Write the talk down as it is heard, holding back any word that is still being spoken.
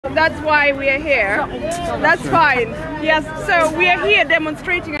that's why we are here. That's fine. Yes, so we are here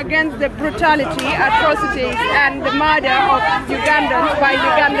demonstrating against the brutality, atrocities and the murder of Ugandans by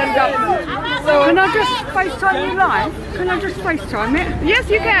Ugandan government. So can I just FaceTime you live? Can I just FaceTime it? Yes,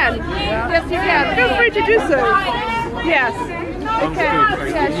 you can. Yes, you can. Feel free to do so. Yes. Okay.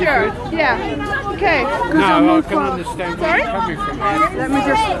 Yeah, sure. Yeah. Okay. No, I can understand where Sorry? you're coming from. Let me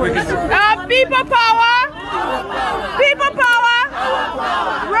just put it. People power. People power.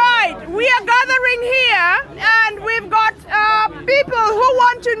 Right. We are gathering here, and we've got people who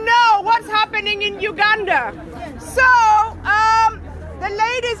want to know what's happening in Uganda. So, the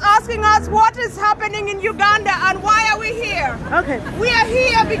lady is asking us what is happening in Uganda and why are we here? Okay. We are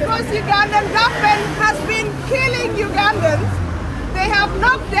here because Ugandan government has been killing Ugandans. They have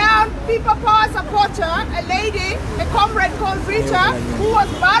knocked down People Power supporter, a lady, a comrade called Rita, who was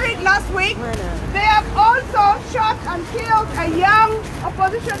buried last week. They have also shot and killed a young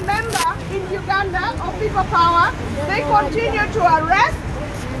opposition member in Uganda of People Power. They continue to arrest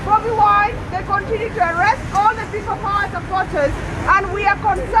Bobby Wine. They continue to arrest all the People Power supporters, and we are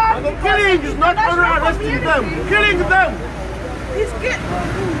concerned. And the killing is not only arresting them, killing them. It's good.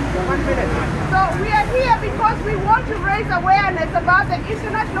 1 minute. So we are here because we want to raise awareness about the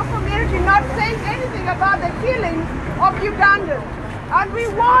international community not saying anything about the killings of Ugandans. And we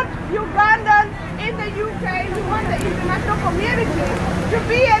want Ugandans in the UK, we want the international community to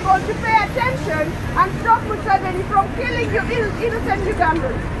be able to pay attention and stop Museveni from killing innocent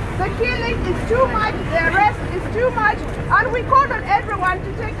Ugandans. The killing is too much, the arrest is too much, and we call on everyone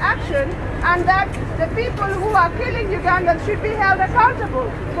to take action, and that the people who are killing Ugandans should be held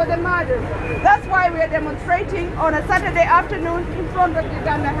accountable for the murders. That's why we are demonstrating on a Saturday afternoon in front of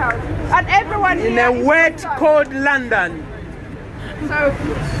Uganda House. And everyone In here a is wet, concerned. cold London. So,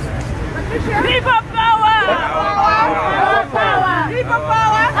 Patricia? People power! Our power! People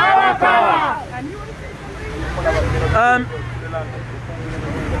power! Our power! And you want to say something?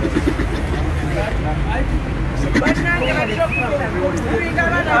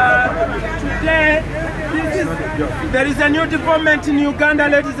 Today, there is a new development in Uganda,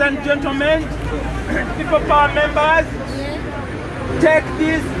 ladies and gentlemen. People Power members, take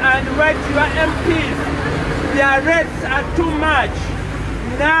this and write to your MPs. The arrests are too much.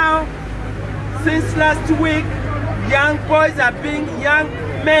 Now, since last week, young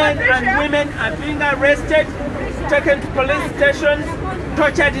men and women are being arrested, taken to police stations,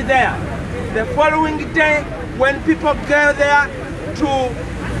 tortured there. The following day, when people go there to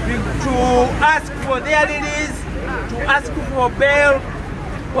ask for their release, to ask for bail,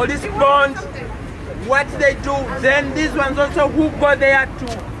 police bond, what they do, then these ones also who go there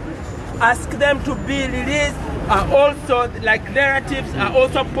to ask them to be released are also, like relatives, are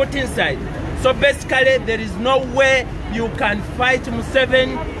also put inside. So basically, there is no way you can fight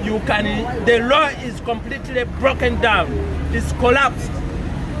Museveni. The law is completely broken down. It's collapsed.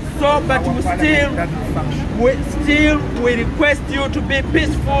 So, but we request you to be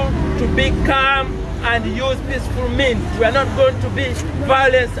peaceful, to be calm, and use peaceful means. We are not going to be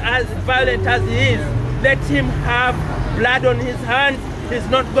violent as he is. Let him have blood on his hands. He's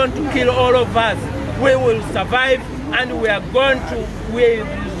not going to kill all of us. We will survive, and we are going to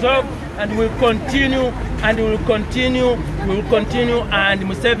resolve, and we'll continue, and we'll continue, and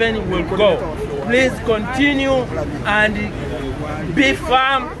Museveni will go. Please continue and be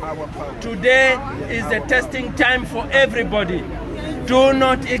firm. Today is a testing time for everybody. Do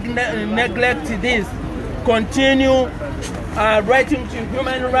not neglect this. Continue writing to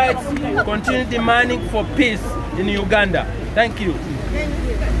human rights, continue demanding for peace in Uganda. Thank you.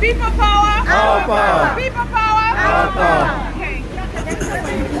 People power! Our power! People power! Our power! Okay.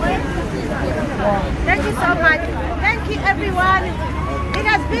 Thank you so much. Thank you, everyone. It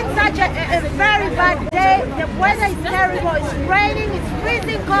has been such a very bad day. The weather is terrible. It's raining, it's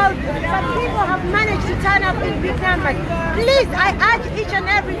freezing cold, but people have managed to turn up in big numbers. Please, I urge each and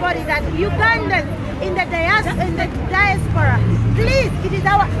everybody that Ugandans in the diaspora, please, it is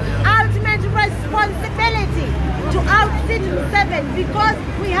our ultimate responsibility to outfit Museveni, because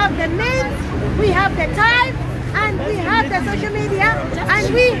we have the means, we have the time, and we have the social media,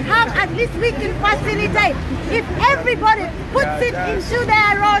 and we have, at least we can facilitate. If everybody puts it into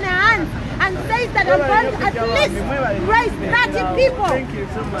their own hands and says that I'm going to at least raise 30 people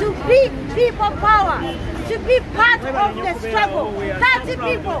to be people power, to be part of the struggle. 30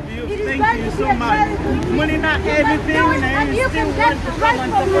 people. It is going to be a very good Money not everything, and you can get right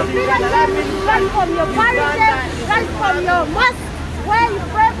from your villages, right from your parishes, right from your mosques, where you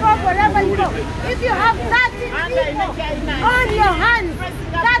pray from, wherever you go. If you have 30 people on your hands,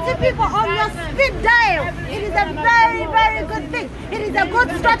 30 people on your speed dial, it is a very, very good thing. It is a good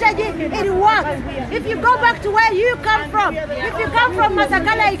strategy. It works. If you go back to where you come from, if you come from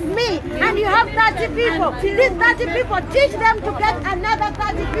Masaka like me, and you have 30 people, these 30 people, teach them to get another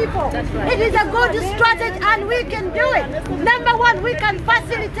 30 people. It is a good strategy, and we can do it. Number one, we can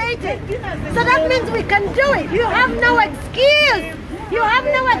facilitate it. So that means we can do it. You have no excuse. You have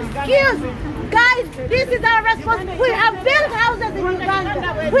no excuse. Guys, this is our responsibility. We have built houses in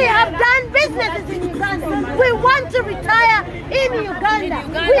Uganda. We have done businesses in Uganda. We want to retire in Uganda.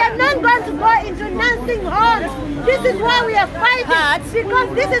 We are not going to go into nursing homes. This is why we are fighting, because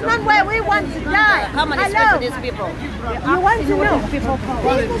this is not where we want to die. Come and explain to these people. You want to know? People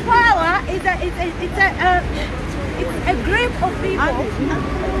power is a group of people.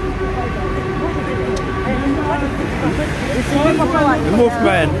 It's a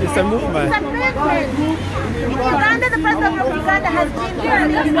movement. It's a movement. It's a movement. In Uganda, the president of Uganda has been here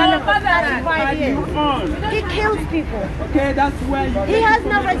in Uganda for 35 years. He kills people. Okay, that's where He has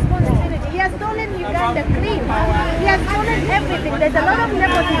no responsibility. He has stolen Uganda clean. He has stolen everything. There's a lot of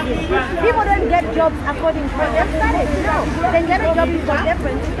nepotism. People don't get jobs according to their studies. No. They get a job because they're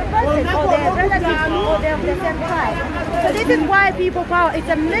friends with the person, or they're relatives, or they're of the same tribe. So this is why people power. It's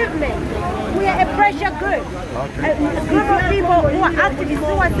a movement. We are a pressure group. A group of people who are activists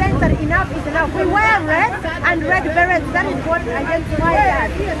who are saying that enough is enough. We wear red and red berets. That is what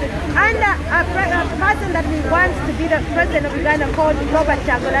identifies us. And a person that we want to be the president of Uganda called Robert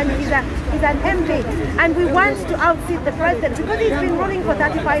Chagulanyi is an MP. And we want to outseat the president because he's been ruling for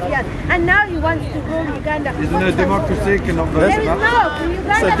 35 years. And now he wants to rule Uganda. Isn't it democracy? There is no.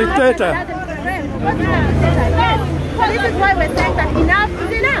 Uganda it's a dictator. So this is why we're saying that enough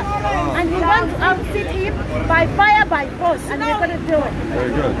is enough. And we want to outseat him by fire, by force. And we're going to do it.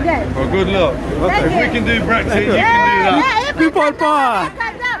 Very good. Yes. Well, good luck. Thank If you. we can do Brexit, you Yeah, can do that. yeah, People power.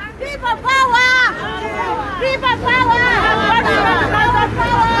 People power! People power!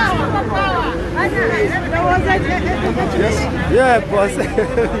 Yeah, boss.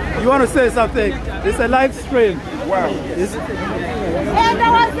 You want to say something? It's a live stream. Wow. It's,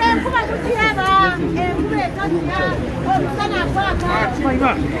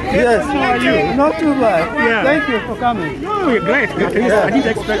 yes. How are you? Not too bad. Yeah. Thank you for coming. Oh, great. At least I didn't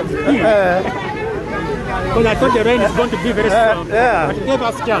expect it. Because I thought the rain is going to be very strong. Yeah. But it gave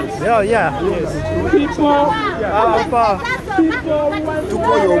us a chance. Yeah, yeah. People,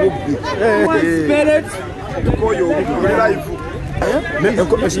 spirit.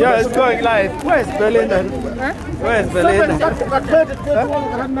 Yeah, it's going live. Where's Belinda? Where's Belinda?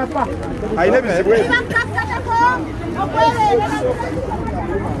 I never see where.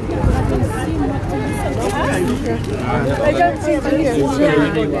 I don't see the news.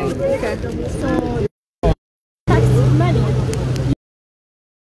 Yeah. Okay. So.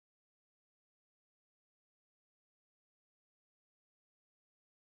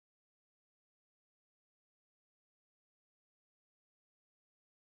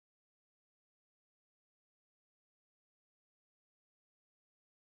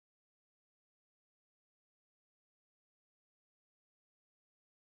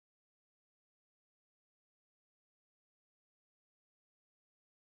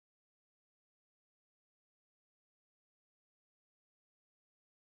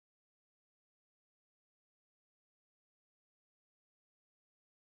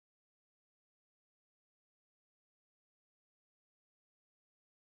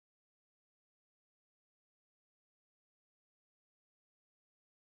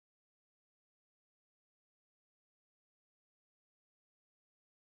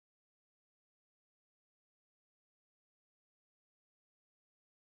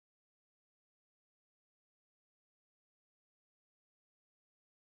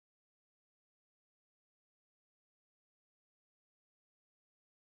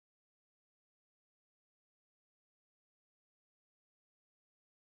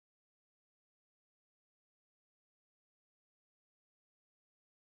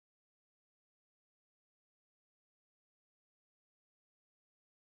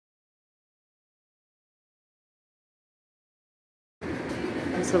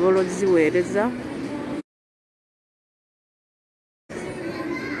 Nsobola oziweereza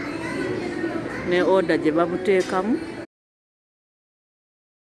ne order gye babuteekamu